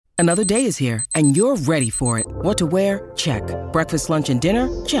Another day is here, and you're ready for it. What to wear? Check. Breakfast, lunch, and dinner?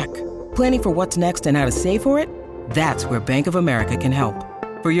 Check. Planning for what's next and how to save for it? That's where Bank of America can help.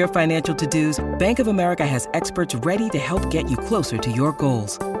 For your financial to-dos, Bank of America has experts ready to help get you closer to your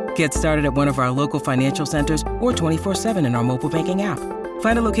goals. Get started at one of our local financial centers or 24/7 in our mobile banking app.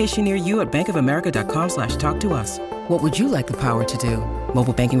 Find a location near you at bankofamerica.com/talktous. What would you like the power to do?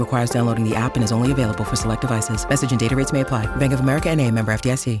 Mobile banking requires downloading the app and is only available for select devices. Message and data rates may apply. Bank of America N.A., member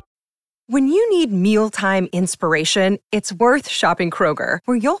FDIC. When you need mealtime inspiration, it's worth shopping Kroger,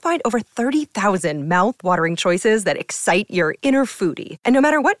 where you'll find over 30,000 mouth-watering choices that excite your inner foodie. And no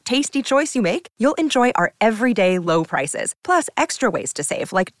matter what tasty choice you make, you'll enjoy our everyday low prices, plus extra ways to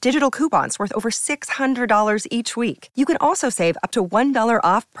save, like digital coupons worth over $600 each week. You can also save up to $1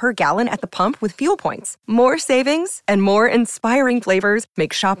 off per gallon at the pump with fuel points. More savings and more inspiring flavors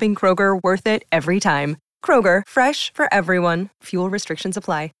make shopping Kroger worth it every time. Kroger, fresh for everyone. Fuel restrictions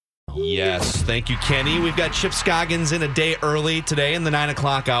apply. Yes, thank you, Kenny. We've got Chip Scoggins in a day early today in the 9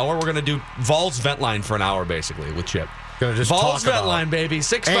 o'clock hour. We're going to do Vols Vent Line for an hour, basically, with Chip. Gonna just Vols talk Vent Line, baby.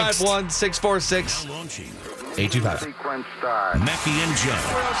 651-646-8255. Mackey and Judd.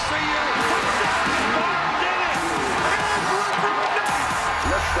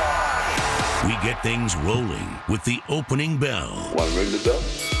 We get things rolling with the opening bell. Want to ring the bell?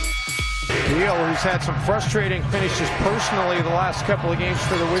 Beal, who's had some frustrating finishes personally the last couple of games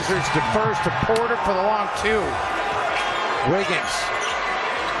for the Wizards, defers to Porter for the long two. Wiggins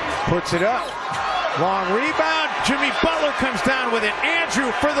puts it up. Long rebound. Jimmy Butler comes down with it.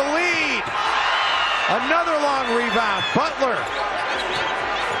 Andrew for the lead. Another long rebound. Butler.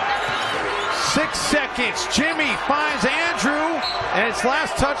 6 seconds. Jimmy finds Andrew, and it's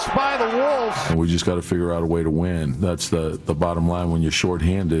last touched by the Wolves. We just got to figure out a way to win. That's the bottom line when you're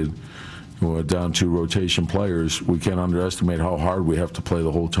shorthanded. We're down 2 rotation players. We can't underestimate how hard we have to play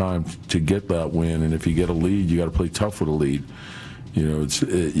the whole time to get that win. And if you get a lead, you got to play tough with a lead. You know,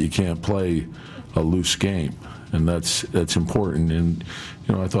 you can't play a loose game, and that's important. And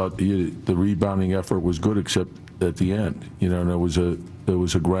you know, I thought the rebounding effort was good, except at the end. You know, and it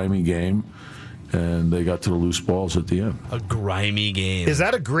was a grimy game, and they got to the loose balls at the end. A grimy game. Is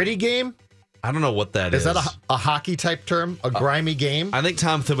that a gritty game? I don't know what that is. Is that a hockey type term? A grimy game? I think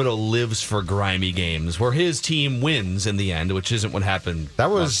Tom Thibodeau lives for grimy games where his team wins in the end, which isn't what happened.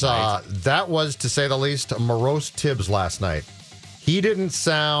 That was to say the least, morose Tibbs last night. He didn't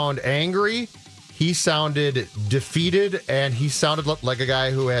sound angry. He sounded defeated, and he sounded like a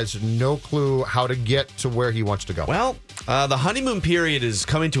guy who has no clue how to get to where he wants to go. Well, the honeymoon period is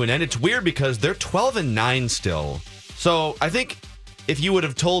coming to an end. It's weird because they're 12-9 still. So I think if you would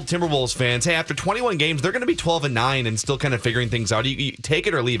have told Timberwolves fans, hey, after 21 games, they're going to be 12-9 and still kind of figuring things out. You take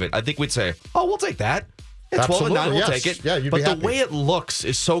it or leave it. I think we'd say, oh, we'll take that. Yeah, 12-9, we'll take it. Yeah, you'd but be the happy. way it looks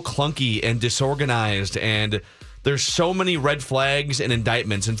is so clunky and disorganized, and there's so many red flags and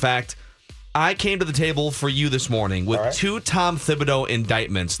indictments. In fact, I came to the table for you this morning with 2 Tom Thibodeau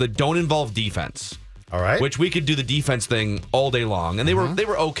indictments that don't involve defense. All right. Which we could do the defense thing all day long. And they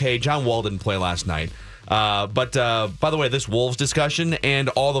were okay. John Wall didn't play last night. But by the way, this Wolves discussion and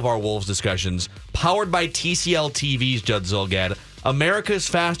all of our Wolves discussions, powered by TCL TVs, Judd Zulgad, America's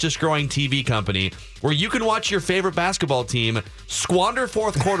fastest growing TV company, where you can watch your favorite basketball team squander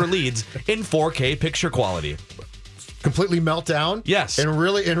fourth quarter leads in 4K picture quality. Completely melt down? Yes. In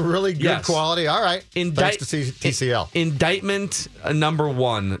really good quality? All right. Thanks to TCL. Indictment number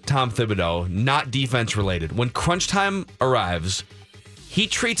 1, Tom Thibodeau, not defense related. When crunch time arrives, he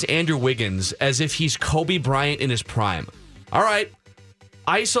treats Andrew Wiggins as if he's Kobe Bryant in his prime. All right.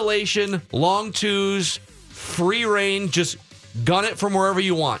 Isolation, long twos, free reign, just gun it from wherever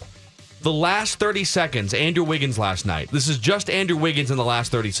you want. The last 30 seconds, Andrew Wiggins last night. This is just Andrew Wiggins in the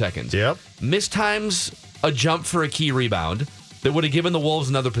last 30 seconds. Yep. Mistimes a jump for a key rebound that would have given the Wolves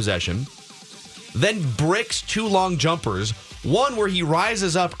another possession. Then bricks 2 long jumpers. One where he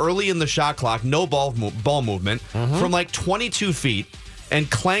rises up early in the shot clock, no ball movement, from like 22 feet and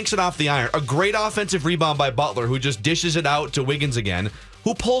clanks it off the iron. A great offensive rebound by Butler, who just dishes it out to Wiggins again,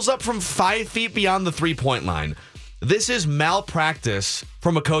 who pulls up from 5 feet beyond the three-point line. This is malpractice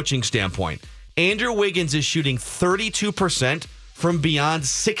from a coaching standpoint. Andrew Wiggins is shooting 32% from beyond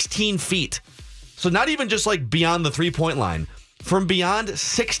 16 feet. So not even just like beyond the three-point line. From beyond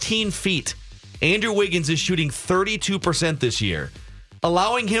 16 feet, Andrew Wiggins is shooting 32% this year.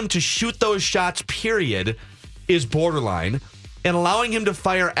 Allowing him to shoot those shots, period, is borderline. And allowing him to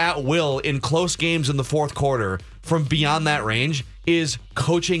fire at will in close games in the fourth quarter from beyond that range is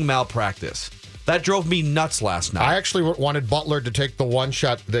coaching malpractice. That drove me nuts last night. I actually wanted Butler to take the one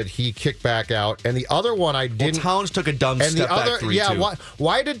shot that he kicked back out, and the other one I didn't. Well, Towns took a dumb step back three. Yeah,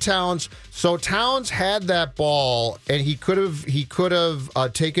 why did Towns? So Towns had that ball, and he could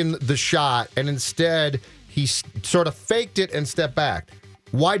have taken the shot, and instead he sort of faked it and stepped back.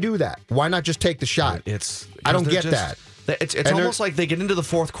 Why do that? Why not just take the shot? I don't get that. It's almost like they get into the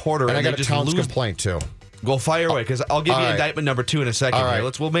fourth quarter and I got they just a Towns lose. Complaint too. Go fire away, because I'll give you right. indictment number 2 in a second. All right.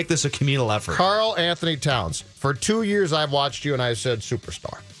 Here. We'll make this a communal effort. Karl Anthony Towns. For 2 years, I've watched you and I said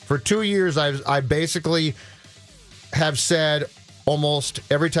superstar. For 2 years, I basically have said almost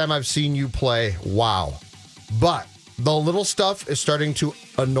every time I've seen you play, wow. But the little stuff is starting to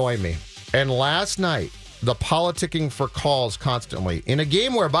annoy me. And last night, the politicking for calls constantly in a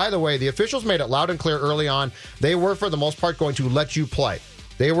game where, by the way, the officials made it loud and clear early on, they were for the most part going to let you play.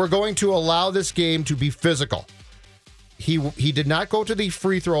 They were going to allow this game to be physical. He did not go to the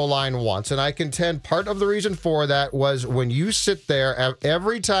free throw line once, and I contend part of the reason for that was when you sit there,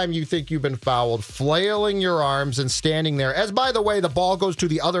 every time you think you've been fouled, flailing your arms and standing there, as by the way, the ball goes to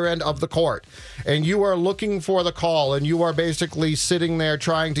the other end of the court, and you are looking for the call, and you are basically sitting there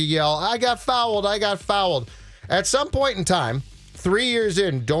trying to yell, I got fouled, I got fouled. At some point in time, 3 years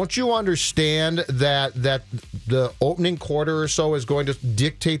in, don't you understand that the opening quarter or so is going to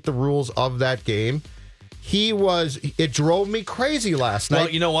dictate the rules of that game? It drove me crazy last night. Well,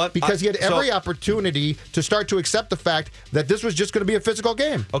 you know what? Because he had every opportunity to start to accept the fact that this was just going to be a physical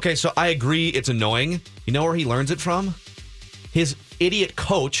game. Okay, so I agree it's annoying. You know where he learns it from? His idiot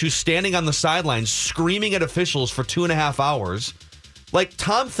coach who's standing on the sidelines screaming at officials for 2.5 hours. Like,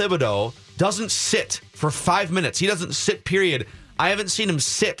 Tom Thibodeau doesn't sit for 5 minutes. He doesn't sit, period. I haven't seen him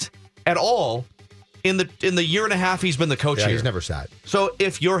sit at all in the year and a half he's been the coach here. He's never sat. So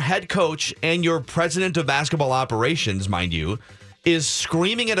if your head coach and your president of basketball operations, mind you, is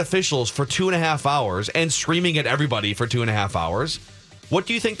screaming at officials for 2.5 hours and screaming at everybody for 2.5 hours, what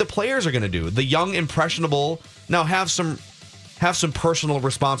do you think the players are going to do? The young, impressionable, now have some personal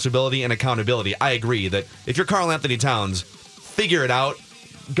responsibility and accountability. I agree that if you're Karl Anthony Towns, figure it out.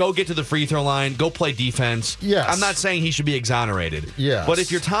 Go get to the free throw line. Go play defense. Yes. I'm not saying he should be exonerated. Yes. But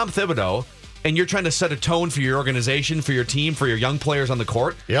if you're Tom Thibodeau and you're trying to set a tone for your organization, for your team, for your young players on the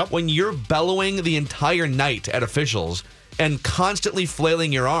court, when you're bellowing the entire night at officials and constantly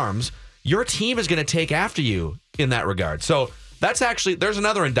flailing your arms, your team is going to take after you in that regard. So that's actually, there's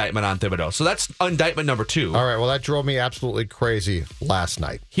another indictment on Thibodeau. So that's indictment number 2. All right, well, that drove me absolutely crazy last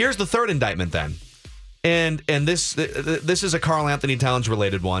night. Here's the third indictment then. And this is a Karl Anthony Towns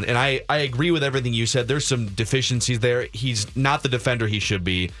related one, and I agree with everything you said. There's some deficiencies there. He's not the defender he should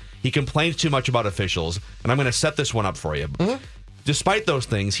be. He complains too much about officials, and I'm going to set this one up for you. Mm-hmm. Despite those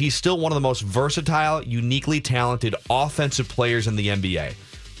things, he's still one of the most versatile, uniquely talented offensive players in the NBA.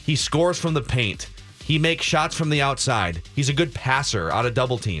 He scores from the paint. He makes shots from the outside. He's a good passer out of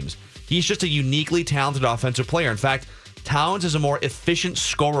double teams. He's just a uniquely talented offensive player. In fact, Towns is a more efficient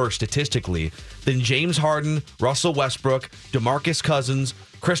scorer statistically than James Harden, Russell Westbrook, DeMarcus Cousins,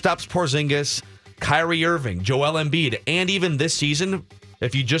 Kristaps Porzingis, Kyrie Irving, Joel Embiid, and even this season,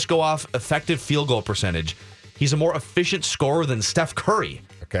 if you just go off effective field goal percentage, he's a more efficient scorer than Steph Curry.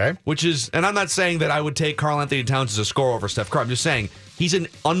 Okay. Which is, and I'm not saying that I would take Karl Anthony Towns as a scorer over Steph Curry. I'm just saying he's an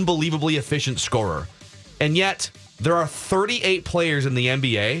unbelievably efficient scorer. And yet, there are 38 players in the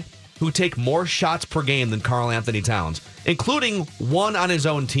NBA who take more shots per game than Karl Anthony Towns, including one on his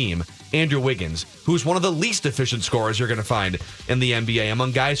own team, Andrew Wiggins, who's one of the least efficient scorers you're going to find in the NBA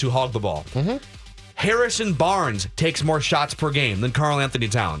among guys who hog the ball. Mm-hmm. Harrison Barnes takes more shots per game than Karl Anthony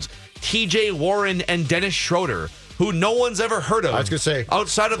Towns. TJ Warren and Dennis Schroeder, who no one's ever heard of, I was going to say,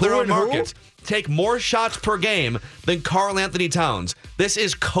 outside of their own markets, take more shots per game than Karl Anthony Towns. This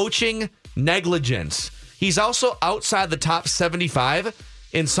is coaching negligence. He's also outside the top 75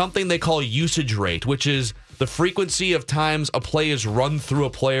 in something they call usage rate, which is the frequency of times a play is run through a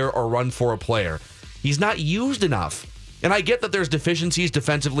player or run for a player. He's not used enough. And I get that there's deficiencies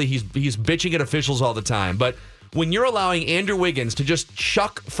defensively. He's bitching at officials all the time. But when you're allowing Andrew Wiggins to just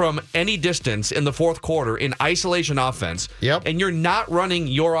chuck from any distance in the fourth quarter in isolation offense, and you're not running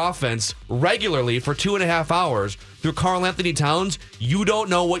your offense regularly for 2.5 hours through Karl Anthony Towns, you don't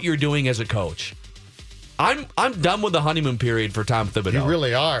know what you're doing as a coach. I'm done with the honeymoon period for Tom Thibodeau. You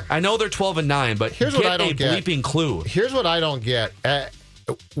really are. I know they're 12-9, but here's what I don't get. Bleeping clue. Here's what I don't get.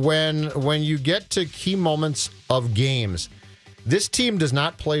 When you get to key moments of games, this team does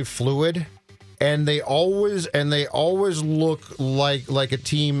not play fluid, and they always look like a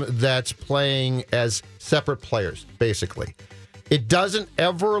team that's playing as separate players, basically. It doesn't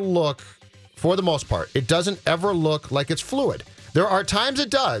ever look, for the most part, it doesn't ever look like it's fluid. There are times it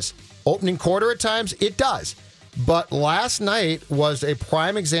does. opening quarter at times? It does. But last night was a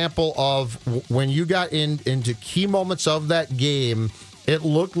prime example of when you got into key moments of that game, it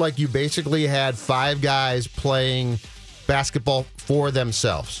looked like you basically had 5 guys playing basketball for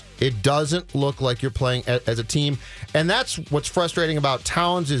themselves. It doesn't look like you're playing as a team. And that's what's frustrating about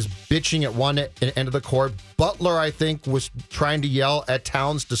Towns is bitching at one end of the court. Butler, I think, was trying to yell at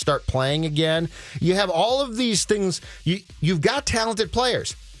Towns to start playing again. You have all of these things. You've got talented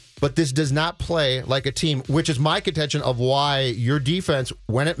players. But this does not play like a team, which is my contention of why your defense,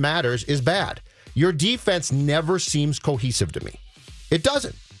 when it matters, is bad. Your defense never seems cohesive to me. It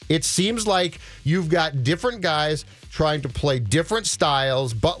doesn't. It seems like you've got different guys trying to play different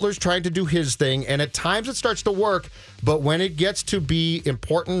styles. Butler's trying to do his thing, and at times it starts to work. But when it gets to be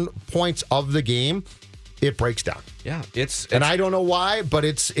important points of the game, it breaks down. Yeah, it's and I don't know why, but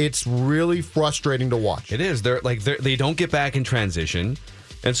it's really frustrating to watch. It is. They don't get back in transition.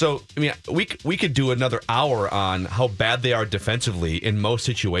 And so, I mean, we could do another hour on how bad they are defensively in most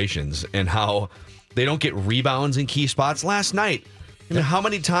situations and how they don't get rebounds in key spots. Last night, I mean, how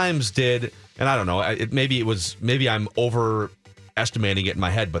many times did, and I don't know, maybe I'm overestimating it in my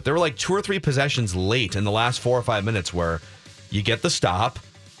head, but there were like 2 or 3 possessions late in the last 4 or 5 minutes where you get the stop,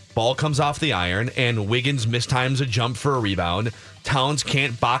 ball comes off the iron, and Wiggins mistimes a jump for a rebound. Towns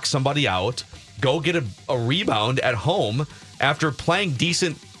can't box somebody out, go get a rebound at home after playing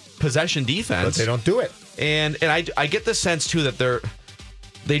decent possession defense. But they don't do it. And I get the sense, too, that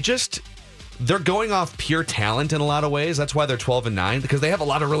they're going off pure talent in a lot of ways. That's why they're 12-9, because they have a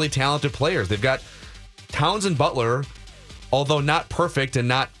lot of really talented players. They've got Towns and Butler, although not perfect and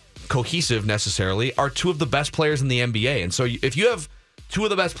not cohesive necessarily, are 2 of the best players in the NBA. And so if you have 2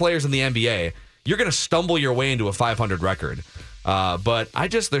 of the best players in the NBA, you're going to stumble your way into a 500 record. But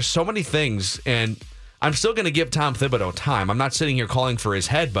there's so many things, and I'm still going to give Tom Thibodeau time. I'm not sitting here calling for his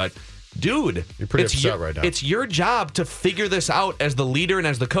head, but dude, you're pretty upset right now. It's your job to figure this out as the leader and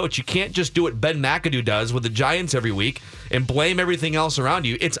as the coach. You can't just do what Ben McAdoo does with the Giants every week and blame everything else around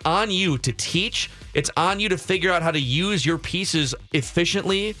you. It's on you to teach. It's on you to figure out how to use your pieces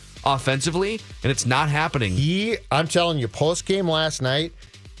efficiently, offensively, and it's not happening. I'm telling you, post-game last night,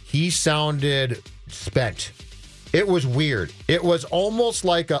 he sounded spent. It was weird. It was almost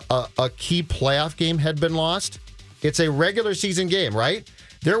like a key playoff game had been lost. It's a regular season game, right?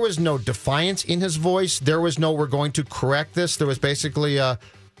 There was no defiance in his voice. There was no, we're going to correct this. There was basically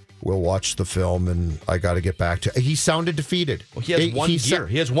we'll watch the film and I got to get back to. He sounded defeated. Well, he has one gear.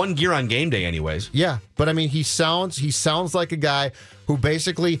 He has one gear on game day anyways. Yeah, but I mean, he sounds like a guy who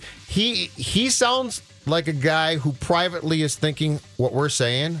basically, he sounds like a guy who privately is thinking what we're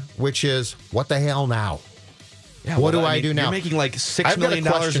saying, which is, what the hell now? Yeah, what do I do now? You're making like $6 million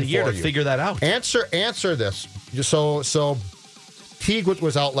a year to figure that out. Answer this. So Teague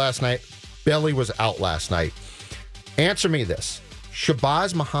was out last night. Belly was out last night. Answer me this.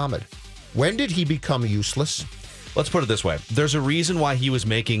 Shabazz Muhammad, when did he become useless? Let's put it this way. There's a reason why he was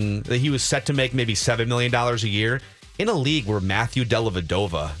set to make maybe $7 million a year in a league where Matthew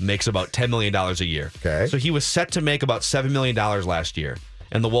Dellavedova makes about $10 million a year. Okay. So he was set to make about $7 million last year.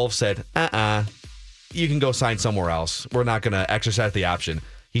 And the Wolves said, you can go sign somewhere else. We're not going to exercise the option.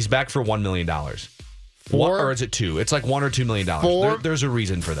 He's back for $1 million. Or is it 2? It's like $1 or $2 million. There's a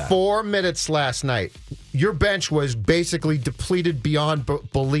reason for that. 4 minutes last night. Your bench was basically depleted beyond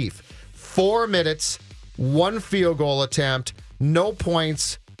belief. 4 minutes, 1 field goal attempt, no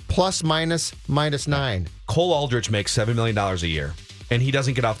points, plus minus, -9. Cole Aldrich makes $7 million a year, and he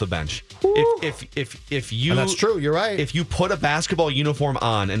doesn't get off the bench. If you, and that's true. You're right. If you put a basketball uniform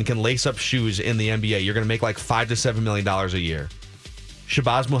on and can lace up shoes in the NBA, you're going to make like $5 to $7 million a year.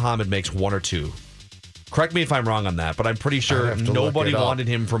 Shabazz Muhammad makes 1 or 2. Correct me if I'm wrong on that, but I'm pretty sure nobody wanted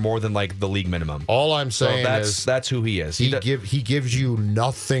him for more than like the league minimum. All I'm saying is that's who he is. He gives you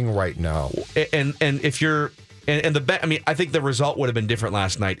nothing right now. And if you're I think the result would have been different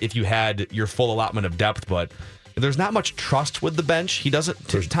last night if you had your full allotment of depth, but there's not much trust with the bench. He doesn't.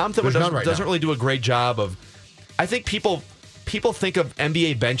 Tom Thibodeau doesn't really do a great job of. I think people think of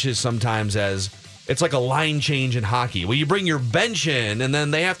NBA benches sometimes as it's like a line change in hockey. Well, you bring your bench in, and then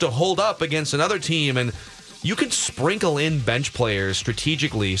they have to hold up against another team, and you can sprinkle in bench players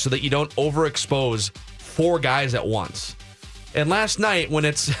strategically so that you don't overexpose 4 guys at once. And last night,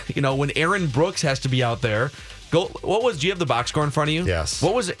 when when Aaron Brooks has to be out there. Do you have the box score in front of you? Yes.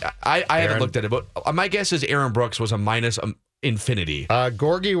 What was it? I haven't looked at it, but my guess is Aaron Brooks was a minus infinity.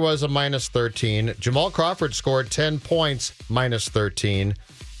 Gorgie was a -13. Jamal Crawford scored 10 points, -13.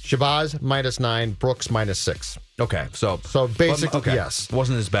 Shabazz, -9. Brooks, -6. Okay, so basically, yes.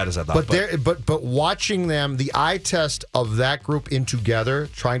 Wasn't as bad as I thought. But watching them, the eye test of that group in together,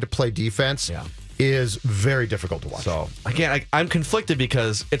 trying to play defense, is very difficult to watch. So I'm conflicted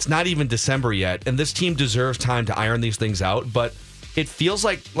because it's not even December yet, and this team deserves time to iron these things out. But it feels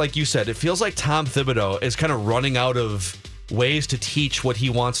like you said, it feels like Tom Thibodeau is kind of running out of ways to teach what he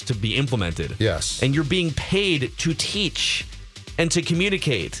wants to be implemented. Yes, and you're being paid to teach and to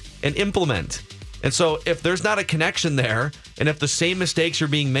communicate and implement. And so if there's not a connection there, and if the same mistakes are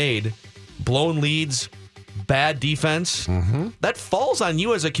being made, blown leads, bad defense, that falls on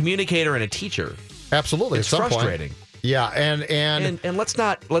you as a communicator and a teacher. Absolutely. It's frustrating. Point. Yeah, and let's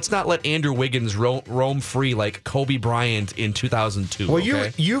not let Andrew Wiggins roam free like Kobe Bryant in 2002. Well,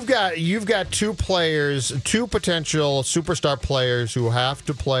 okay? you've got two potential superstar players who have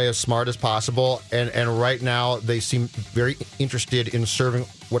to play as smart as possible, and right now they seem very interested in serving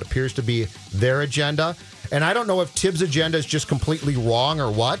what appears to be their agenda. And I don't know if Tibbs' agenda is just completely wrong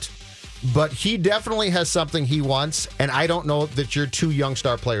or what, but he definitely has something he wants, and I don't know that your two young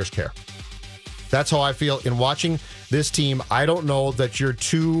star players care. That's how I feel in watching this team. I don't know that your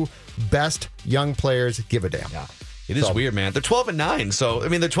two best young players give a damn. Yeah. It is weird, man. They're 12-9. So, I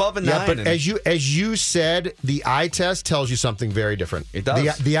mean, they're 12-9. Yeah, but as you said, the eye test tells you something very different. It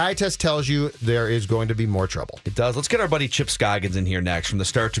does. The eye test tells you there is going to be more trouble. It does. Let's get our buddy Chip Scoggins in here next from the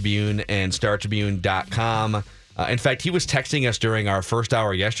Star Tribune and StarTribune.com. In fact, he was texting us during our first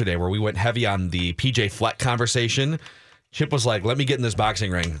hour yesterday where we went heavy on the PJ Fleck conversation. Chip was like, let me get in this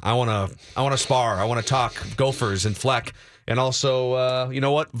boxing ring. I want to spar. I want to talk Gophers and Fleck. And also, you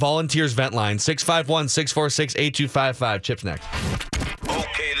know what? Volunteers Vent Line, 651-646-8255. Chip's next.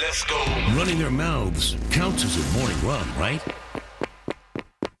 Okay, let's go. Running their mouths counts as a morning run, right?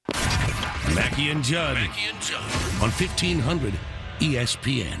 Mackey and Judd on 1500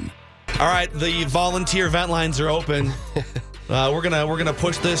 ESPN. All right, the volunteer vent lines are open. We're gonna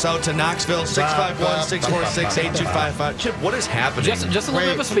push this out to Knoxville, 651-646-8255. Chip, what is happening? Just a little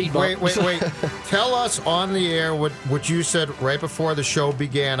bit of a speed bump. Wait. Tell us on the air what you said right before the show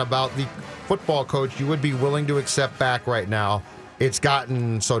began about the football coach you would be willing to accept back right now. It's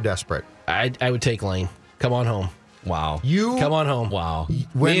gotten so desperate. I would take Lane. Come on home. Wow. Come on home. Wow.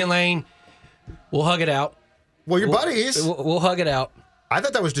 Me and Lane, we'll hug it out. Well, your buddies. We'll hug it out. I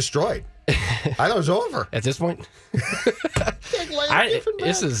thought that was destroyed. I thought it was over. At this point,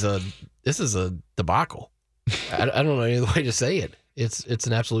 this is a debacle. I don't know any other way to say it. It's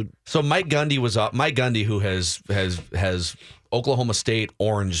an absolute. So Mike Gundy was up. Mike Gundy, who has Oklahoma State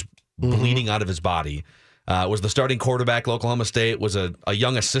orange bleeding out of his body, was the starting quarterback at Oklahoma State. Was a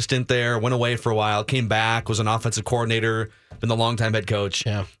young assistant there. Went away for a while. Came back. Was an offensive coordinator. Been the longtime head coach.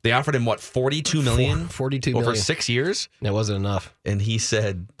 Yeah. They offered him $42 million. $42 over million. 6 years. That wasn't enough. And he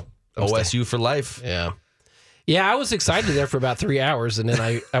said, OSU for life. Yeah. Yeah, I was excited there for about 3 hours, and then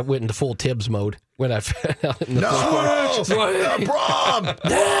I went into full Tibbs mode when I found out in the first quarter. Brom!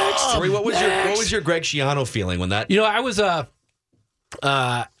 Next! What was your Greg Schiano feeling when that? You know, I was Are you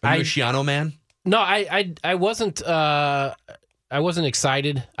a Schiano man? No, I wasn't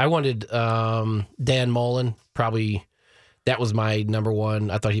excited. I wanted Dan Mullen. Probably that was my number one.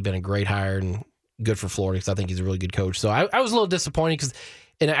 I thought he'd been a great hire and good for Florida because I think he's a really good coach. So I was a little disappointed because,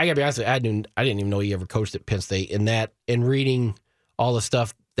 and I gotta be honest with you, I didn't even know he ever coached at Penn State. And reading all the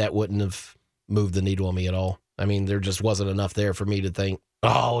stuff, that wouldn't have moved the needle on me at all. I mean, there just wasn't enough there for me to think,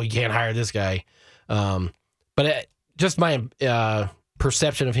 oh, you can't hire this guy. But just my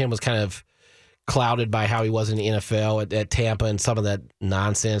perception of him was kind of clouded by how he was in the NFL at Tampa and some of that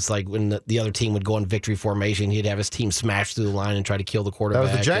nonsense. Like when the other team would go in victory formation, he'd have his team smash through the line and try to kill the quarterback.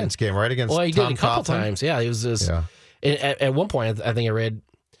 That was the Giants game, right? Against he Tom did a couple Coughlin? times. Yeah, it was just. Yeah. At one point, I think I read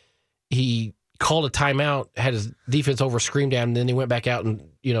he called a timeout, had his defense over screamed at him, and then he went back out and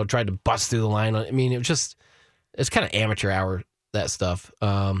tried to bust through the line. I mean, it's kind of amateur hour, that stuff.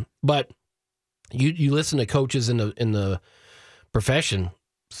 But you listen to coaches in the profession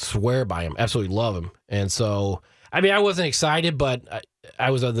swear by him, absolutely love him. And so, I mean, I wasn't excited, but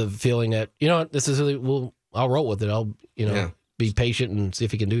I was of the feeling that, this is really, I'll roll with it. I'll, be patient and see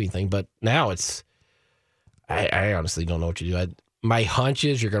if he can do anything. But now I honestly don't know what you do. My hunch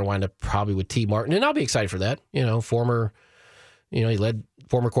is you're going to wind up probably with T. Martin, and I'll be excited for that. Former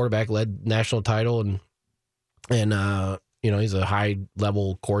quarterback, led national title, and he's a high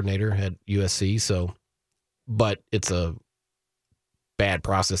level coordinator at USC. So, but it's a bad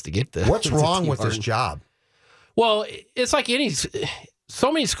process to get there. What's wrong with this job? Well, it's like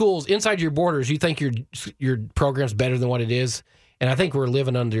so many schools inside your borders. You think your program's better than what it is, and I think we're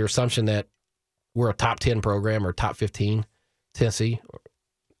living under the assumption that we're a top 10 program or top 15. Tennessee,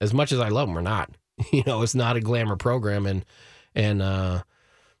 as much as I love them, we're not. It's not a glamour program, and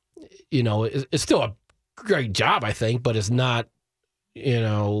it's still a great job, I think, but it's not,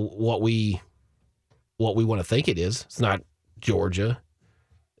 what we want to think it is. It's not Georgia.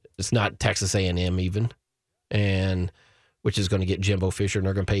 It's not Texas A&M even, and which is going to get Jimbo Fisher, and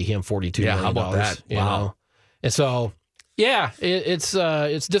they're going to pay him $42 million. How about that? Wow. And so,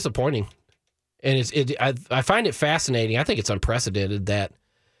 it's disappointing, and I find it fascinating. I think it's unprecedented that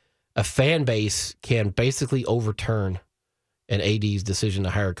a fan base can basically overturn an AD's decision to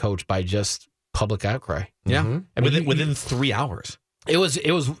hire a coach by just public outcry. Yeah, I mean, within 3 hours. It was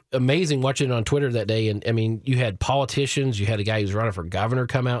amazing watching it on Twitter that day, and I mean, you had politicians, you had a guy who's running for governor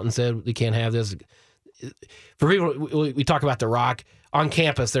come out and said we can't have this. For people, we talk about the rock on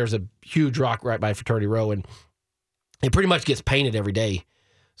campus. There's a huge rock right by Fraternity Row, and it pretty much gets painted every day.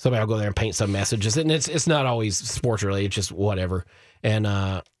 Somebody will go there and paint some messages, and it's not always sports related. It's just whatever. And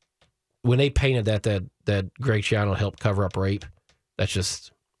when they painted that Greg Schiano helped cover up rape, that's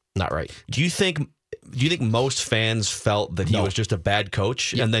just not right. Do you think most fans felt that he was just a bad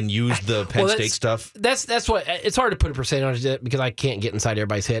coach and then used the Penn State stuff? That's what it's hard to put a percentage on it because I can't get inside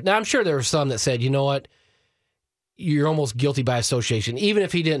everybody's head. Now I'm sure there were some that said, you know what, you're almost guilty by association, even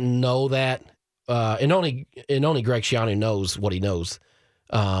if he didn't know that. And only Greg Schiano knows what he knows.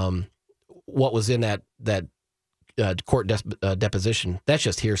 What was in that court deposition? That's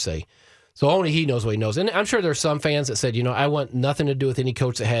just hearsay. So only he knows what he knows. And I'm sure there's some fans that said, I want nothing to do with any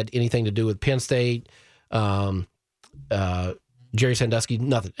coach that had anything to do with Penn State, Jerry Sandusky,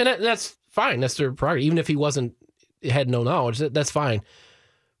 nothing. And that's fine. That's their priority. Even if he had no knowledge, that's fine.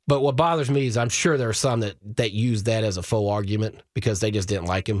 But what bothers me is I'm sure there are some that use that as a faux argument because they just didn't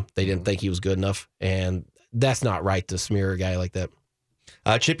like him. They didn't think he was good enough. And that's not right to smear a guy like that.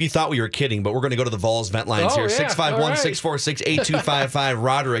 Chip, you thought we were kidding, but we're going to go to the Vols vent lines here. 651-646-8255.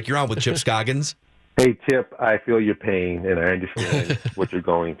 Roderick, you're on with Chip Scoggins. Hey, Chip, I feel your pain, and I understand what you're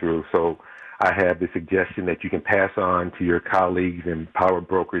going through. So I have the suggestion that you can pass on to your colleagues and power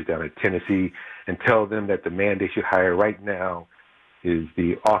brokers down at Tennessee and tell them that the man they should hire right now is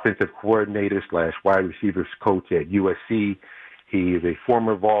the offensive coordinator / wide receivers coach at USC. He is a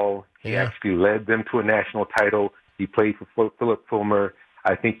former Vol. He actually led them to a national title. He played for Philip Fulmer.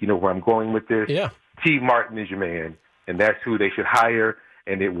 I think you know where I'm going with this. Yeah. T. Martin is your man, and that's who they should hire,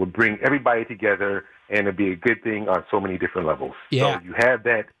 and it will bring everybody together, and it'll be a good thing on so many different levels. Yeah. So you have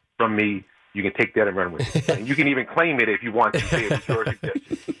that from me. You can take that and run with it. And you can even claim it if you want to say it was your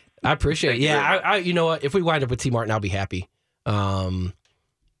suggestion. I appreciate it. Yeah, I you know what? If we wind up with T. Martin, I'll be happy. And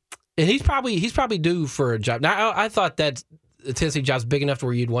he's probably due for a job. Now, I thought that the Tennessee job's big enough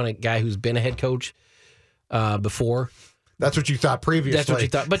where you'd want a guy who's been a head coach before. That's what you thought previously. That's what you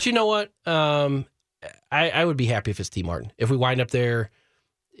thought. But you know what? I would be happy if it's T. Martin. If we wind up there,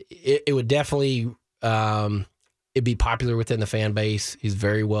 it would definitely it'd be popular within the fan base. He's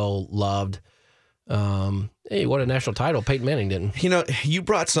very well loved. Hey, what a national title Peyton Manning didn't. You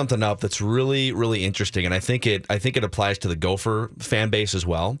brought something up that's really, really interesting, and I think it applies to the Gopher fan base as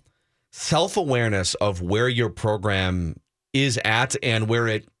well. Self-awareness of where your program is at and where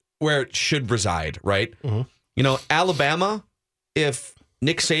it should reside, right? Mm-hmm. Alabama, if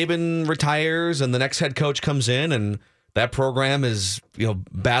Nick Saban retires and the next head coach comes in and that program is,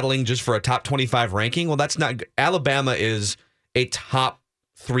 battling just for a top 25 ranking, well, that's not – Alabama is a top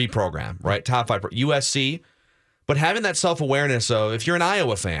 3 program, right? Top 5. USC. But having that self-awareness of if you're an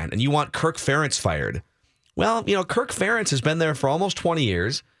Iowa fan and you want Kirk Ferentz fired, well, Kirk Ferentz has been there for almost 20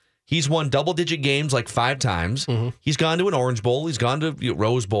 years. He's won double-digit games like 5 times. Mm-hmm. He's gone to an Orange Bowl. He's gone to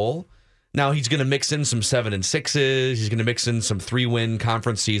Rose Bowl. Now he's going to mix in some 7-6s. He's going to mix in some 3-win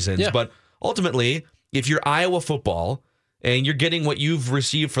conference seasons. Yeah. But ultimately, if you're Iowa football and you're getting what you've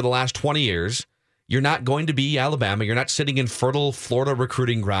received for the last 20 years, you're not going to be Alabama. You're not sitting in fertile Florida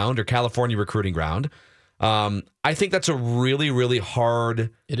recruiting ground or California recruiting ground. I think that's a really, really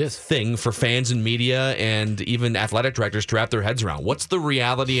hard thing for fans and media and even athletic directors to wrap their heads around. What's the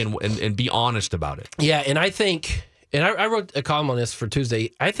reality and be honest about it? Yeah, and I think... And I wrote a column on this for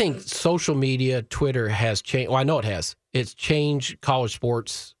Tuesday. I think social media, Twitter has changed. Well, I know it has. It's changed college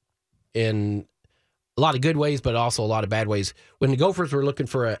sports in a lot of good ways, but also a lot of bad ways. When the Gophers were looking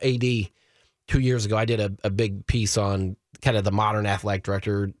for an AD 2 years ago, I did a big piece on kind of the modern athletic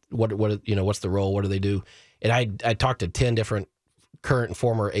director. What's the role? What do they do? And I talked to 10 different current and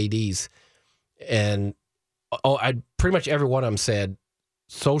former ADs, and pretty much every one of them said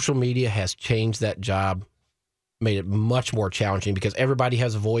social media has changed that job. Made it much more challenging because everybody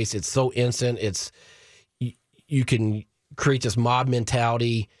has a voice. It's so instant. You can create this mob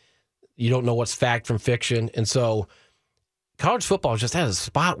mentality. You don't know what's fact from fiction. And so college football just has a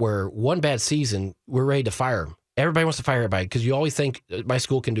spot where one bad season, we're ready to fire them. Everybody wants to fire everybody because you always think my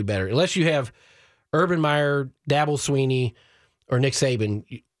school can do better. Unless you have Urban Meyer, Dabble Sweeney, or Nick Saban,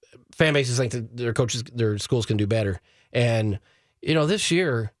 fan bases think that their schools can do better. And, this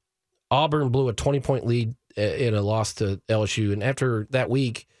year, Auburn blew a 20-point lead in a loss to LSU. And after that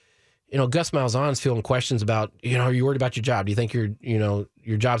week, Gus Malzahn's feeling questions about, are you worried about your job? Do you think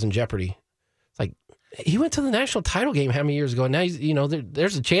your job's in jeopardy? It's like, he went to the national title game how many years ago? And now,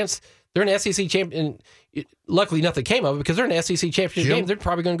 there's a chance they're an SEC champion. Luckily, nothing came of it because they're an SEC championship game. They're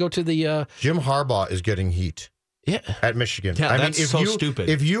probably going to go to the. Jim Harbaugh is getting heat. Yeah, at Michigan. Yeah, that's so stupid.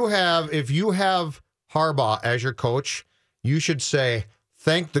 If you have Harbaugh as your coach, you should say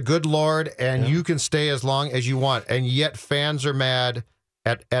thank the good Lord, and you can stay as long as you want. And yet, fans are mad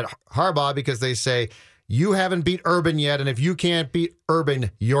at Harbaugh because they say you haven't beat Urban yet, and if you can't beat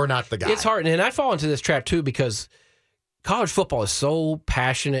Urban, you're not the guy. It's hard, and I fall into this trap too because college football is so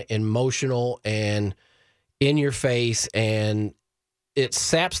passionate, emotional, and in your face, and it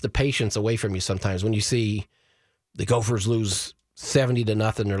saps the patience away from you sometimes when you see the Gophers lose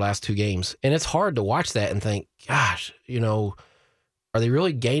 70-0 their last two games. And it's hard to watch that and think, gosh, are they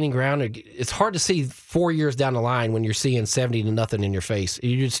really gaining ground? It's hard to see 4 years down the line when you're seeing 70-0 in your face.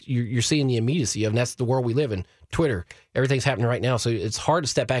 You're seeing the immediacy of, and that's the world we live in. Twitter, everything's happening right now. So it's hard to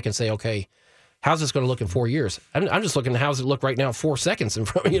step back and say, okay, how's this going to look in 4 years? I'm just looking at how's it look right now 4 seconds in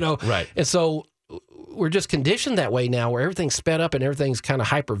front, Right. And so we're just conditioned that way now where everything's sped up and everything's kind of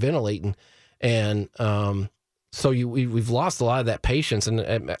hyperventilating. And so we've lost a lot of that patience,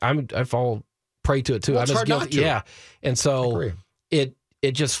 and I fall prey to it too. Well, it's hard not to. Yeah. And so it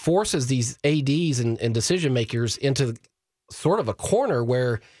just forces these ADs and decision makers into sort of a corner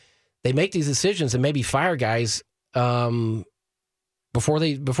where they make these decisions and maybe fire guys before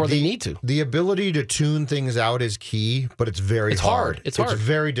they need to. The ability to tune things out is key, but it's very hard. It's hard. It's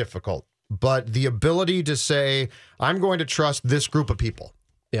very difficult. But the ability to say, I'm going to trust this group of people.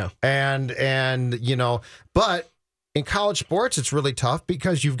 Yeah. And but in college sports, it's really tough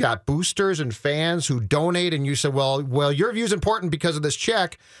because you've got boosters and fans who donate, and you say, well, your view is important because of this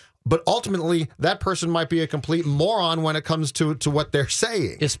check, but ultimately that person might be a complete moron when it comes to what they're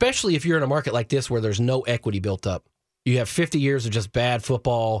saying. Especially if you're in a market like this where there's no equity built up. You have 50 years of just bad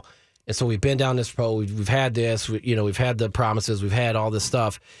football, and so we've been down this road. We've had this, we've had the promises, we've had all this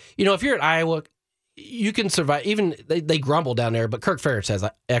stuff. If you're at Iowa, you can survive. Even they grumble down there, but Kirk Ferentz has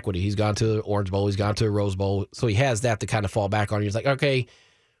equity. He's gone to the Orange Bowl. He's gone to the Rose Bowl. So he has that to kind of fall back on. He's like, okay,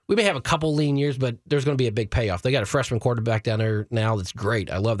 we may have a couple lean years, but there's going to be a big payoff. They got a freshman quarterback down there now that's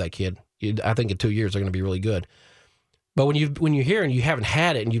great. I love that kid. I think in 2 years they're going to be really good. But when you're here and you haven't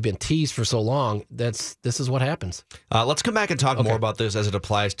had it and you've been teased for so long, this is what happens. Let's come back and talk more about this as it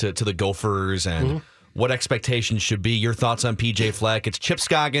applies to the Gophers and what expectations should be. Your thoughts on PJ Fleck. It's Chip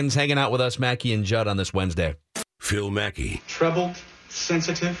Scoggins hanging out with us, Mackey and Judd, on this Wednesday. Phil Mackey. Troubled,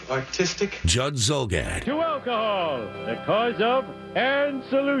 sensitive, artistic. Judd Zulgad. To alcohol, the cause of and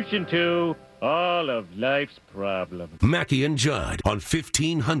solution to all of life's problems. Mackey and Judd on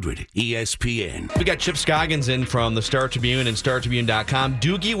 1500 ESPN. We got Chip Scoggins in from the Star Tribune and StarTribune.com.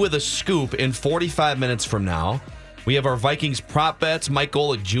 Doogie with a scoop in 45 minutes from now. We have our Vikings prop bets. Mike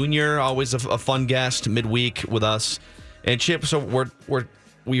Golick Jr., always a fun guest midweek with us. And Chip, so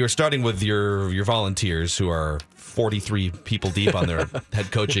we were starting with your volunteers, who are 43 people deep on their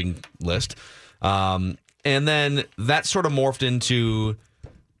head coaching list. And then that sort of morphed into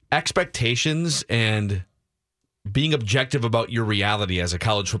expectations and being objective about your reality as a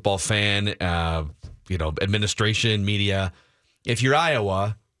college football fan, administration, media. If you're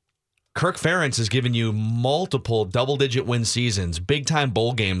Iowa, Kirk Ferentz has given you multiple double-digit win seasons, big-time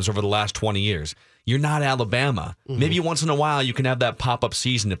bowl games over the last 20 years. You're not Alabama. Maybe once in a while you can have that pop-up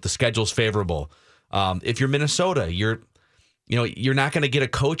season if the schedule's favorable. If you're Minnesota, you're not going to get a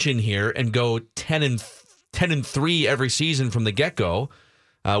coach in here and go 10-3 every season from the get-go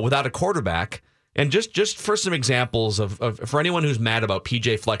without a quarterback. And just for some examples of for anyone who's mad about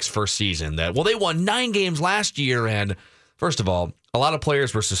PJ Fleck's first season, that they won 9 games last year, and first of all, a lot of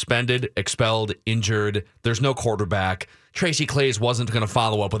players were suspended, expelled, injured. There's no quarterback. Tracy Claeys wasn't going to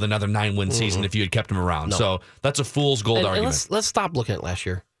follow up with another 9-win season if you had kept him around. No. So that's a fool's gold argument. And let's stop looking at last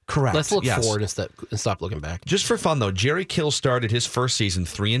year. Correct. Let's look forward and stop looking back. Just for fun, though, Jerry Kill started his first season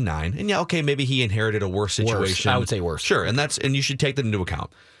 3-9. And maybe he inherited a worse situation. I would say worse. Sure, and you should take that into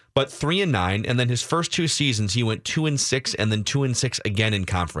account. But 3-9, and then his first 2 seasons, he went 2-6 and then 2-6 again in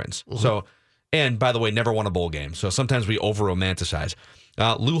conference. So, and by the way, never won a bowl game. So sometimes we over-romanticize.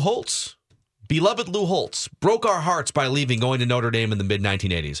 Lou Holtz, beloved Lou Holtz, broke our hearts by leaving, going to Notre Dame in the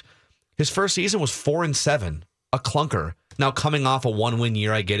mid-1980s. His first season was 4-7. a clunker. Now, coming off a 1-win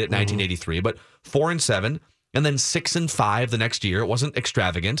year, I get it, 1983, but 4-7, and then 6-5 the next year. It wasn't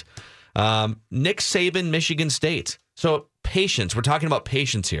extravagant. Nick Saban, Michigan State. So patience. We're talking about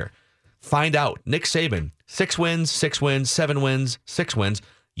patience here. Find out. Nick Saban, 6 wins, 6 wins, 7 wins, 6 wins.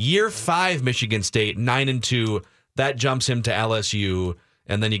 Year 5, Michigan State, 9-2. That jumps him to LSU,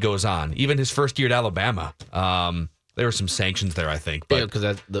 and then he goes on. Even his first year at Alabama, there were some sanctions there, I think. But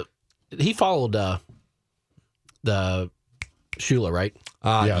because he followed the Shula, right?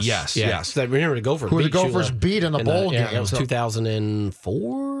 Yes. I remember the Gophers. Who the Gophers beat in the bowl game. It was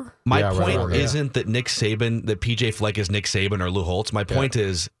 2004. My point isn't that Nick Saban, that PJ Fleck is Nick Saban or Lou Holtz. My point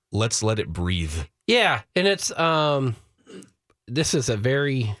is, let's let it breathe. Yeah, and it's this is a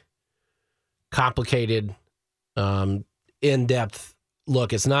very complicated, in-depth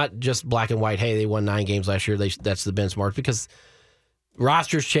look. It's not just black and white. Hey, they won 9 games last year. That's the benchmark, because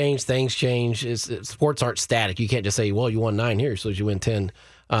rosters change, things change. Sports aren't static. You can't just say, well, you won 9 here, so you win 10.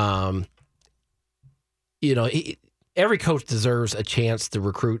 Every coach deserves a chance to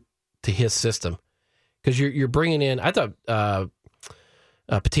recruit to his system, because you're bringing in. I thought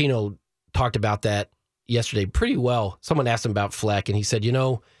Pitino talked about that yesterday pretty well. Someone asked him about Fleck, and he said,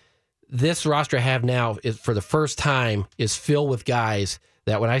 this roster I have now is, for the first time, is filled with guys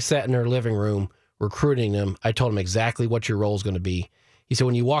that when I sat in their living room recruiting them, I told them exactly what your role is going to be. He said,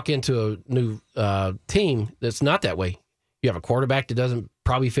 when you walk into a new team, that's not that way. You have a quarterback that doesn't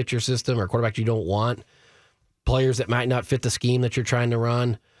probably fit your system, or a quarterback you don't want, players that might not fit the scheme that you're trying to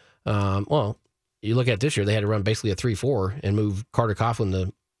run. Well, you look at this year, they had to run basically a 3-4 and move Carter Coughlin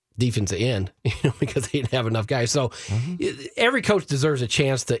to defensive end, because they didn't have enough guys. So every coach deserves a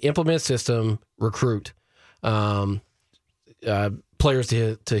chance to implement a system, recruit players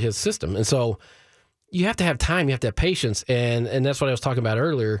to his system. And so you have to have time, you have to have patience, and that's what I was talking about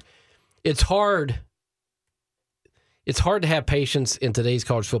earlier. It's hard to have patience in today's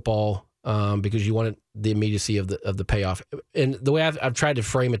college football, because you want the immediacy of the payoff. And the way I've tried to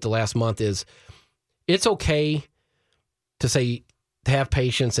frame it the last month is, it's okay to have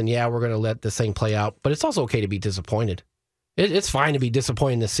patience, and we're going to let this thing play out, but it's also okay to be disappointed. It's fine to be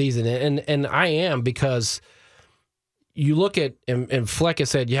disappointed this season, and I am, because you look at, and Fleck has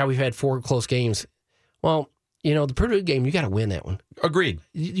said, we've had 4 close games. Well, the Purdue game, you got to win that one. Agreed.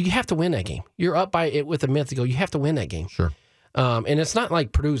 You have to win that game. You're up by it with a minute to go. You have to win that game. Sure. And it's not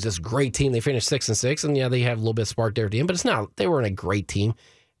like Purdue's this great team. They finished 6-6, and they have a little bit of spark there at the end, but it's not. They weren't a great team,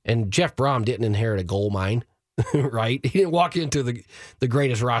 and Jeff Brom didn't inherit a gold mine, right? He didn't walk into the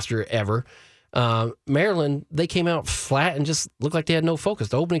greatest roster ever. Maryland, they came out flat and just looked like they had no focus.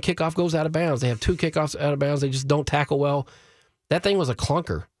 The opening kickoff goes out of bounds. They have 2 kickoffs out of bounds. They just don't tackle well. That thing was a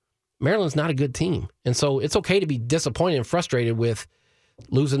clunker. Maryland's not a good team. And so it's okay to be disappointed and frustrated with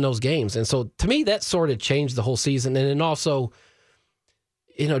losing those games. And so to me, that sort of changed the whole season. And then also,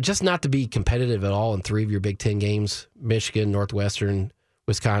 just not to be competitive at all in 3 of your Big Ten games, Michigan, Northwestern,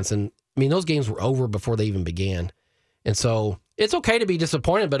 Wisconsin. I mean, those games were over before they even began. And so it's okay to be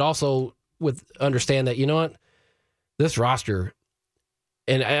disappointed, but also understand that, this roster,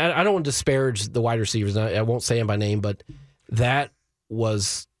 and I don't want to disparage the wide receivers. I won't say them by name, but that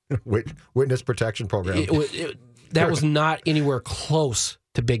was witness protection program. That was not anywhere close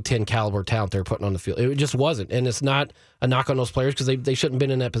to Big Ten caliber talent they're putting on the field. It just wasn't. And it's not a knock on those players, because they shouldn't have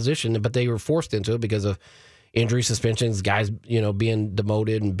been in that position, but they were forced into it because of injury, suspensions, guys, being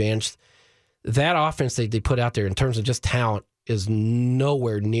demoted and benched. That offense they put out there in terms of just talent is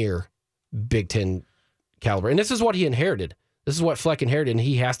nowhere near Big Ten caliber. And this is what he inherited. This is what Fleck inherited, and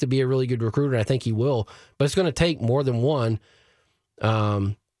he has to be a really good recruiter, and I think he will. But it's going to take more than one,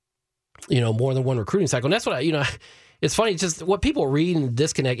 more than one recruiting cycle. And that's what it's funny, just what people read and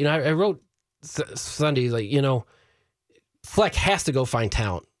disconnect. I wrote Sunday, Fleck has to go find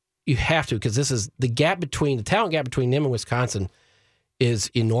talent. You have to, because this is the talent gap between them and Wisconsin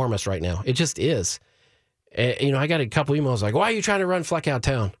is enormous right now. It just is. I got a couple emails like, why are you trying to run Fleck out of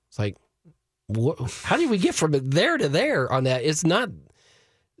town? It's like, how did we get from there to there on that? It's not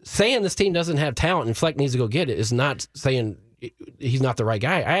saying this team doesn't have talent and Fleck needs to go get it. It's not saying he's not the right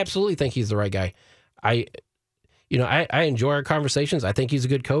guy. I absolutely think he's the right guy. I enjoy our conversations. I think he's a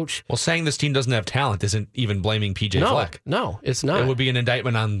good coach. Well, saying this team doesn't have talent isn't even blaming PJ Fleck. No, it's not. It would be an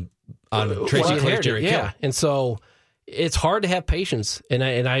indictment on Tracy Claeys, Jerry Kill. Yeah, and so it's hard to have patience, and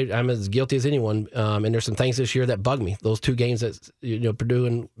I'm as guilty as anyone. And there's some things this year that bug me. Those 2 games that Purdue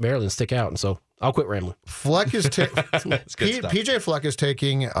and Maryland stick out, and so I'll quit rambling. Fleck is PJ Fleck is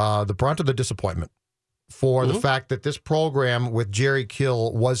taking the brunt of the disappointment for the fact that this program with Jerry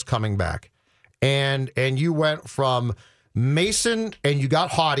Kill was coming back, and you went from Mason and you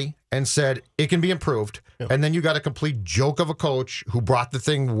got Haughty and said, it can be improved. Yeah. And then you got a complete joke of a coach who brought the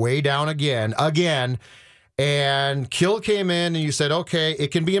thing way down again. And Kill came in and you said, okay,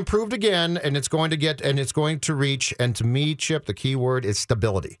 it can be improved again, and it's going to reach. And to me, Chip, the key word is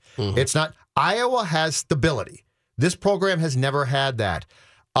stability. Mm-hmm. It's not, Iowa has stability. This program has never had that.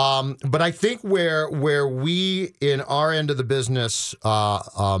 But I think where we in our end of the business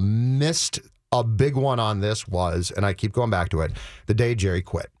missed a big one on this was, and I keep going back to it, the day Jerry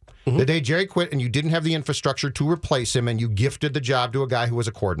quit. Mm-hmm. The day Jerry quit and you didn't have the infrastructure to replace him and you gifted the job to a guy who was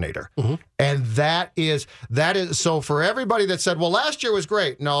a coordinator. Mm-hmm. And that is so for everybody that said, well, last year was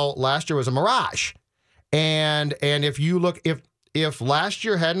great. No, last year was a mirage. And if you look, if last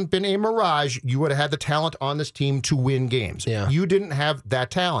year hadn't been a mirage, you would have had the talent on this team to win games. Yeah. You didn't have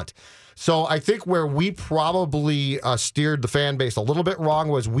that talent. So I think where we probably steered the fan base a little bit wrong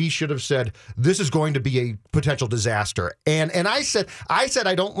was we should have said, this is going to be a potential disaster. And I said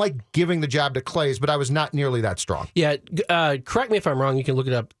I don't like giving the job to Clays, but I was not nearly that strong. Yeah, correct me if I'm wrong. You can look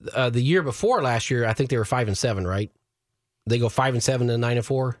it up. The year before last year, I think they were 5-7, right? They go 5-7 to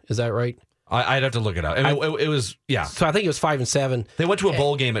 9-4. Is that right? I'd have to look it up. I mean, it was, yeah. So I think it was 5-7. They went to a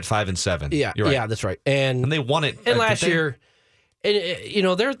bowl game at 5-7. Yeah, you're right. Yeah, that's right. And they won it. And last year,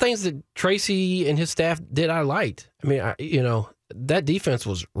 and there are things that Tracy and his staff did I liked. I mean, that defense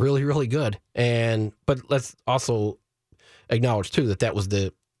was really, really good. But let's also acknowledge too that was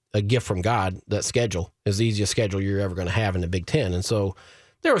a gift from God. That schedule is the easiest schedule you're ever going to have in the Big Ten, and so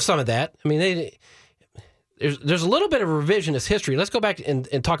there was some of that. I mean, There's a little bit of revisionist history. Let's go back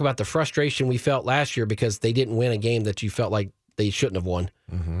and talk about the frustration we felt last year because they didn't win a game that you felt like they shouldn't have won,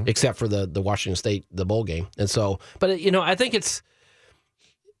 except for the Washington State, the bowl game. And so, but I think it's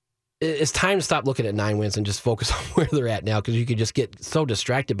time to stop looking at 9 wins and just focus on where they're at now because you could just get so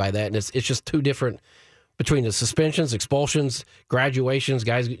distracted by that. And it's just too different between the suspensions, expulsions, graduations,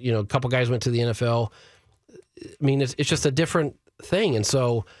 guys, a couple guys went to the NFL. I mean, it's just a different thing. And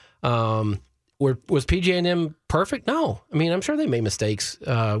so, was PJ&M perfect? No. I mean, I'm sure they made mistakes,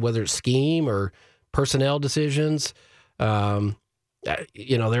 whether it's scheme or personnel decisions. There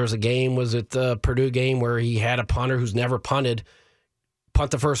was a game, was it the Purdue game, where he had a punter who's never punted,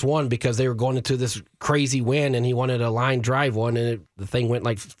 punt the first one because they were going into this crazy win and he wanted a line drive one and the thing went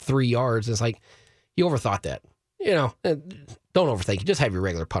like 3 yards. It's like, you overthought that. Don't overthink it. Just have your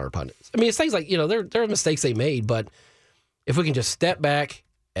regular punter punt it. I mean, it's things like, there are mistakes they made, but if we can just step back,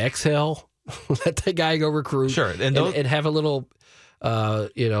 exhale, let the guy go recruit. Sure. And have a little,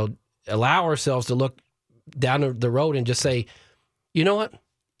 allow ourselves to look down the road and just say, you know what?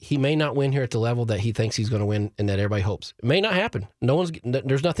 He may not win here at the level that he thinks he's going to win and that everybody hopes. It may not happen.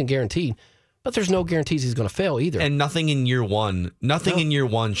 There's nothing guaranteed, but there's no guarantees he's going to fail either. And nothing in year one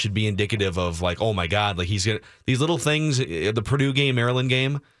should be indicative of like, oh my God, like these little things, the Purdue game, Maryland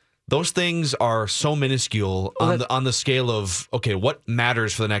game, those things are so minuscule on the scale of, okay, what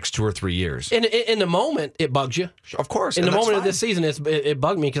matters for the next 2 or 3 years? In the moment, it bugs you. Of course. In the moment of this season, it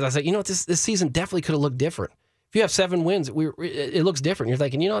bugged me because I said, this season definitely could have looked different. If you have 7 wins, it looks different. You're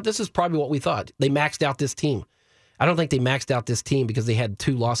thinking, this is probably what we thought. They maxed out this team. I don't think they maxed out this team because they had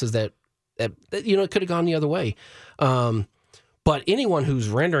 2 losses that it could have gone the other way. But anyone who's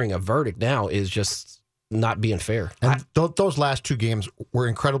rendering a verdict now is just not being fair. And those last 2 games were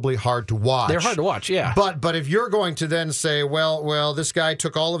incredibly hard to watch. They're hard to watch, yeah. But if you're going to then say, well, this guy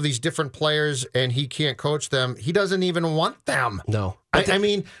took all of these different players and he can't coach them, he doesn't even want them. No. I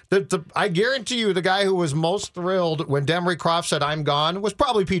mean, I guarantee you the guy who was most thrilled when Demery Croft said, I'm gone, was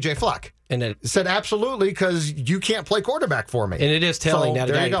probably PJ Fleck. And it said, absolutely, because you can't play quarterback for me. And it is telling that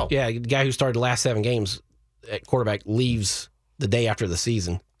there you go. Yeah, the guy who started the last 7 games at quarterback leaves the day after the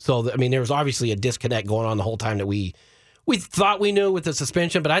season. So, I mean, there was obviously a disconnect going on the whole time that we thought we knew with the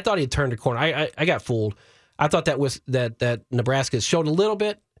suspension, but I thought he had turned a corner. I got fooled. I thought that Nebraska showed a little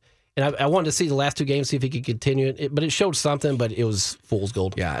bit, and I wanted to see the last 2 games, see if he could continue it, but it showed something, but it was fool's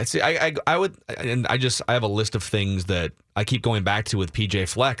gold. Yeah, I have a list of things that I keep going back to with PJ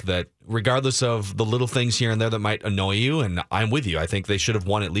Fleck that regardless of the little things here and there that might annoy you, and I'm with you, I think they should have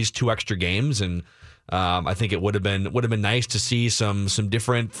won at least 2 extra games, and I think it would have been nice to see some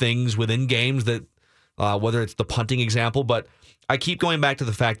different things within games that whether it's the punting example, but I keep going back to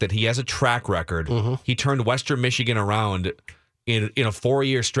the fact that he has a track record. Mm-hmm. He turned Western Michigan around in a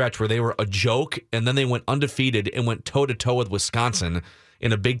 4-year stretch where they were a joke, and then they went undefeated and went toe-to-toe with Wisconsin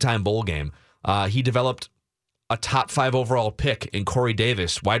in a big-time bowl game. He developed a top 5 overall pick in Corey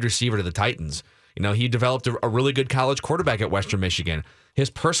Davis, wide receiver to the Titans. He developed a really good college quarterback at Western Michigan. his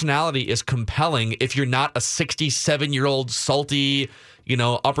personality is compelling if you're not a 67-year-old salty,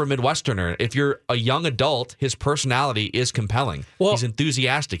 upper Midwesterner. If you're a young adult, his personality is compelling. Well, he's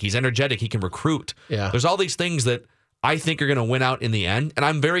enthusiastic. He's energetic. He can recruit. Yeah. There's all these things that I think are going to win out in the end. And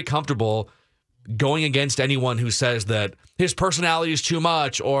I'm very comfortable going against anyone who says that his personality is too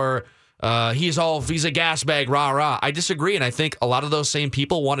much or he's a gas bag, rah. I disagree. And I think a lot of those same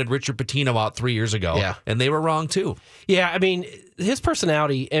people wanted Richard Pitino about 3 years ago. Yeah. And they were wrong too. Yeah. I mean, his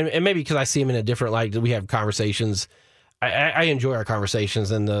personality, and maybe because I see him in a different light, we have conversations. I enjoy our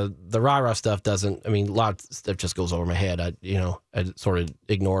conversations, and the rah-rah stuff doesn't. I mean, a lot of stuff just goes over my head. I sort of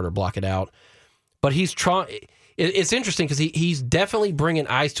ignore it or block it out. But he's trying. It's interesting because he's definitely bringing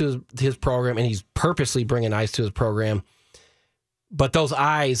eyes to his program, and he's purposely bringing eyes to his program. But those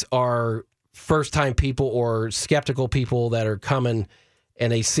eyes are first-time people or skeptical people that are coming,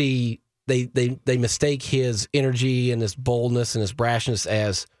 and they see they mistake his energy and his boldness and his brashness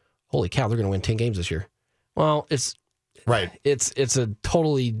as, holy cow, they're going to win 10 games this year. Well, it's. Right. It's a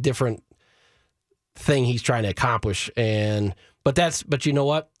totally different thing he's trying to accomplish. But you know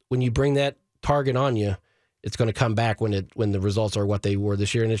what? When you bring that target on you, it's going to come back when the results are what they were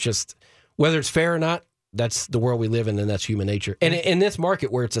this year. And it's just, whether it's fair or not, that's the world we live in, and that's human nature. And in this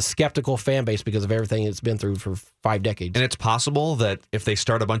market where it's a skeptical fan base because of everything it's been through for 5 decades. And it's possible that if they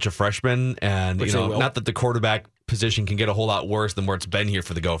start a bunch of freshmen and, not that the quarterback position can get a whole lot worse than where it's been here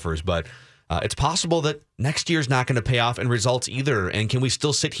for the Gophers, but it's possible that next year's not going to pay off in results either. And can we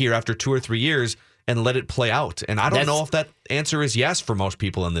still sit here after 2 or 3 years and let it play out? And I don't know if that answer is yes for most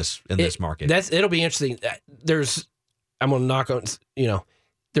people in this market. It'll be interesting. I'm going to knock on,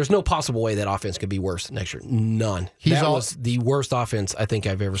 there's no possible way that offense could be worse next year. None. That was the worst offense I think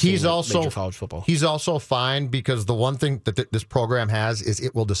I've ever seen in major college football. He's also fine because the one thing that this program has is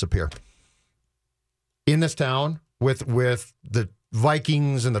it will disappear. In this town with the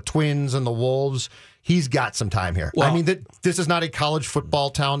Vikings and the Twins and the Wolves, he's got some time here. Well, I mean, this is not a college football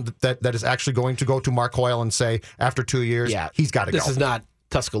town that is actually going to go to Mark Hoyle and say, after 2 years, he's got to go. This is not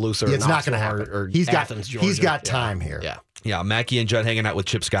Tuscaloosa or it's not going to happen. Or Athens, Georgia. He's got time here. Yeah, Mackey and Judd hanging out with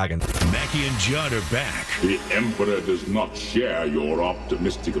Chip Scoggin. Mackey and Judd are back. The Emperor does not share your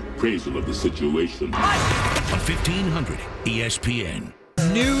optimistic appraisal of the situation. On 1500 ESPN.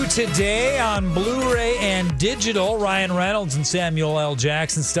 New today on Blu-ray and digital, Ryan Reynolds and Samuel L.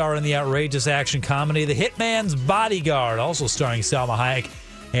 Jackson star in the outrageous action comedy The Hitman's Bodyguard, also starring Salma Hayek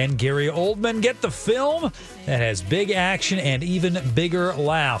and Gary Oldman. Get the film that has big action and even bigger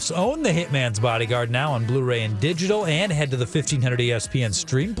laughs. Own The Hitman's Bodyguard now on Blu-ray and digital, and head to the 1500 ESPN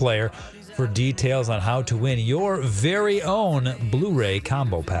stream player for details on how to win your very own Blu-ray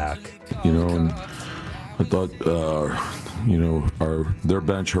combo pack. And I thought, their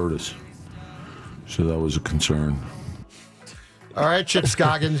bench hurt us. So that was a concern. All right, Chip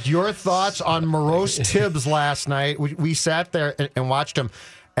Scoggins, your thoughts on Marois Tibbs last night? We sat there and watched him.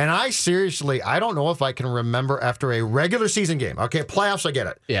 And I don't know if I can remember after a regular season game. Okay, playoffs, I get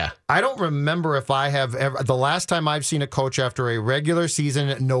it. Yeah. I don't remember if I have ever, the last time I've seen a coach after a regular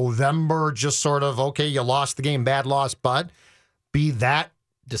season, November, just sort of, okay, you lost the game, bad loss, but be that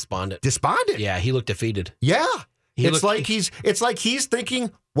despondent. Yeah, he looked defeated. Yeah. It's like he's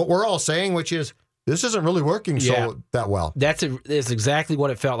thinking what we're all saying, which is, this isn't really working that well. That's exactly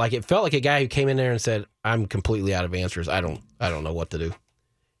what it felt like. It felt like a guy who came in there and said, I'm completely out of answers. I don't know what to do.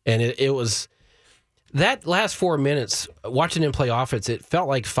 And it was that last 4 minutes, watching him play offense, it felt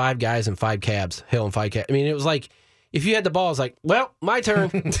like 5 guys and 5 cabs. Hell and 5 cabs. I mean, it was like, if you had the ball, it's like, well, my turn.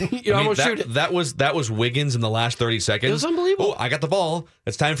 I'm going to shoot it. That was Wiggins in the last 30 seconds. It was unbelievable. Oh, I got the ball.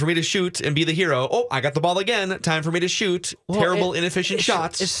 It's time for me to shoot and be the hero. Oh, I got the ball again. Time for me to shoot. Terrible, inefficient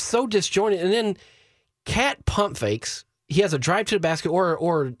shots. It's so disjointed. And then Cat pump fakes. He has a drive to the basket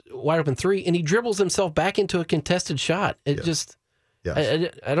or wide open 3, and he dribbles himself back into a contested shot. I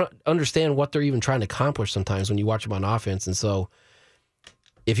don't understand what they're even trying to accomplish sometimes when you watch them on offense. And so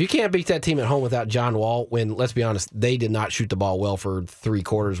if you can't beat that team at home without John Wall, when, let's be honest, they did not shoot the ball well for 3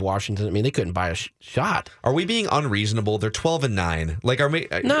 quarters, Washington. I mean, they couldn't buy a shot. Are we being unreasonable? They're 12-9. Like, are we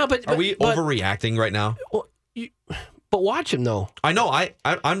overreacting right now? Well, but watch him, though. I know.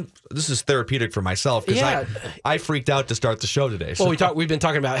 I'm. This is therapeutic for myself because I freaked out to start the show today. So. Well, we've been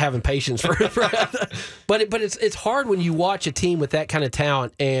talking about having patience for but it's hard when you watch a team with that kind of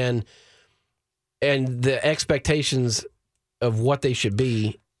talent and the expectations of what they should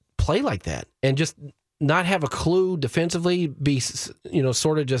be play like that and just not have a clue defensively, be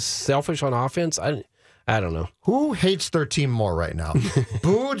sort of just selfish on offense. I don't know. Who hates their team more right now,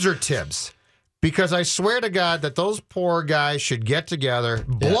 Boods or Tibbs? Because I swear to God that those poor guys should get together,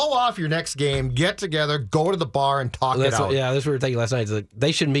 blow off your next game, get together, go to the bar and talk it out. That's what we were thinking last night. Is like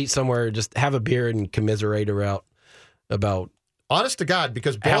they should meet somewhere, just have a beer and commiserate about honest to God,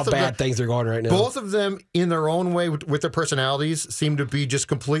 because how bad things are going right now. Both of them, in their own way, with their personalities, seem to be just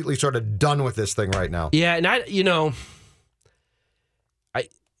completely sort of done with this thing right now. Yeah, and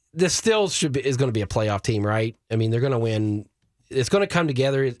this still is going to be a playoff team, right? I mean, they're going to win. It's going to come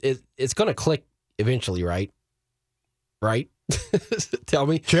together. It's going to click eventually, right? Right? Tell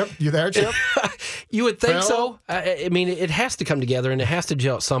me. Chip, you there, Chip? You would think so. I mean, it has to come together, and it has to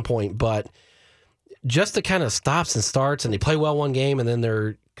gel at some point, but just the kind of stops and starts, and they play well one game, and then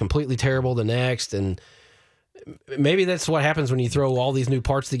they're completely terrible the next, and maybe that's what happens when you throw all these new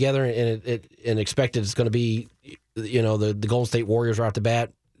parts together and expect it's going to be, the Golden State Warriors right off the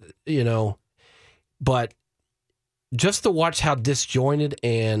bat, but just to watch how disjointed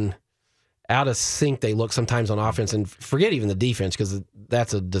and out of sync they look sometimes on offense, and forget even the defense because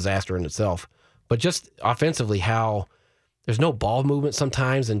that's a disaster in itself. But just offensively, how there's no ball movement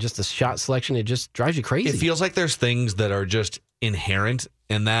sometimes, and just the shot selection, it just drives you crazy. It feels like there's things that are just inherent,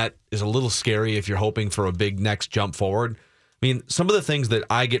 and that is a little scary if you're hoping for a big next jump forward. I mean, some of the things that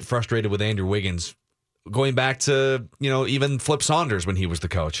I get frustrated with Andrew Wiggins, going back to even Flip Saunders when he was the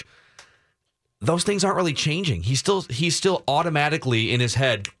coach, those things aren't really changing. He's still automatically in his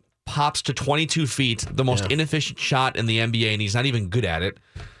head pops to 22 feet, the most inefficient shot in the NBA, and he's not even good at it.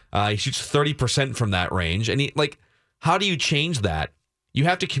 He shoots 30% from that range, and how do you change that? You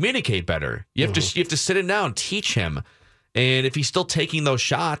have to communicate better. You have to sit him down, teach him, and if he's still taking those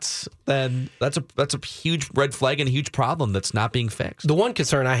shots, then that's a huge red flag and a huge problem that's not being fixed. The one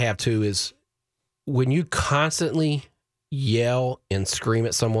concern I have too is when you constantly yell and scream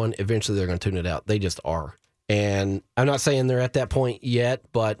at someone, eventually they're going to tune it out. They just are, and I'm not saying they're at that point yet,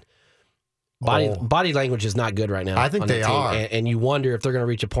 but body language is not good right now. I think they are. And you wonder if they're going to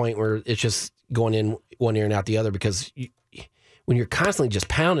reach a point where it's just going in one ear and out the other, because when you're constantly just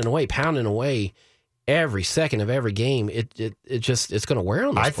pounding away every second of every game, it's going to wear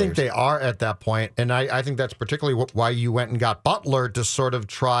on those players. think they are at that point, and I think that's particularly why you went and got Butler to sort of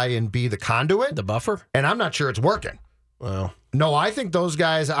try and be the conduit. The buffer? And I'm not sure it's working. Well, no, I think those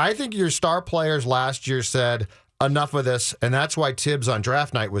guys, your star players last year said, enough of this, and that's why Tibbs on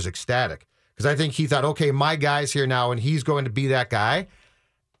draft night was ecstatic. Because I think he thought, okay, my guy's here now, and he's going to be that guy.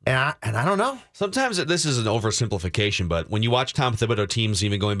 And I don't know. Sometimes this is an oversimplification, but when you watch Tom Thibodeau teams,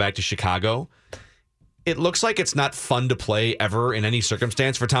 even going back to Chicago, it looks like it's not fun to play ever in any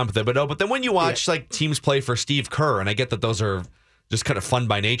circumstance for Tom Thibodeau. But then when you watch teams play for Steve Kerr, and I get that those are just kind of fun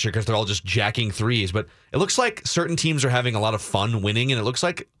by nature because they're all just jacking threes, but it looks like certain teams are having a lot of fun winning, and it looks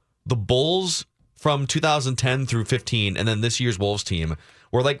like the Bulls from 2010 through 15, and then this year's Wolves team,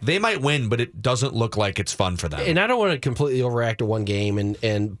 where they might win, but it doesn't look like it's fun for them. And I don't want to completely overact to one game,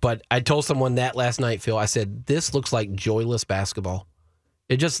 but I told someone that last night, Phil. I said, this looks like joyless basketball.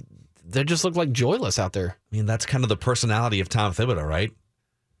 They just look like joyless out there. I mean, that's kind of the personality of Tom Thibodeau, right?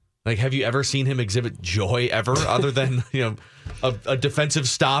 Have you ever seen him exhibit joy ever, other than a defensive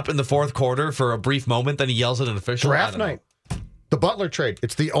stop in the fourth quarter for a brief moment, then he yells at an official? Draft night. The Butler trade.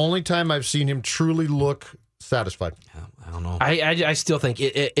 It's the only time I've seen him truly look satisfied. I don't know. I still think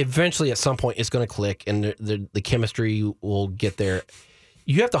it eventually at some point it's going to click, and the chemistry will get there.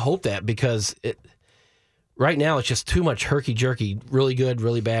 You have to hope that, because right now it's just too much herky-jerky, really good,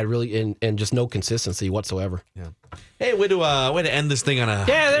 really bad, really, and just no consistency whatsoever. Yeah. Hey, way to end this thing on a...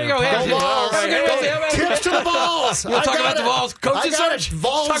 Yeah, there you go. Go Balls. Tips to the Balls. We'll talk about the Balls. Coaching search.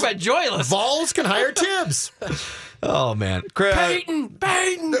 Vols, talk about joyless. Vols can hire Tibbs. Oh, man. Peyton.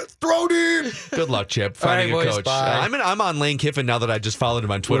 Throw deep. Good luck, Chip, finding right, a boys, coach. bye. I'm on Lane Kiffin now that I just followed him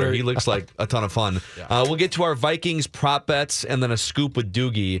on Twitter. He looks like a ton of fun. Yeah. We'll get to our Vikings prop bets and then a scoop with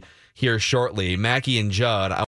Doogie here shortly. Mackie and Judd.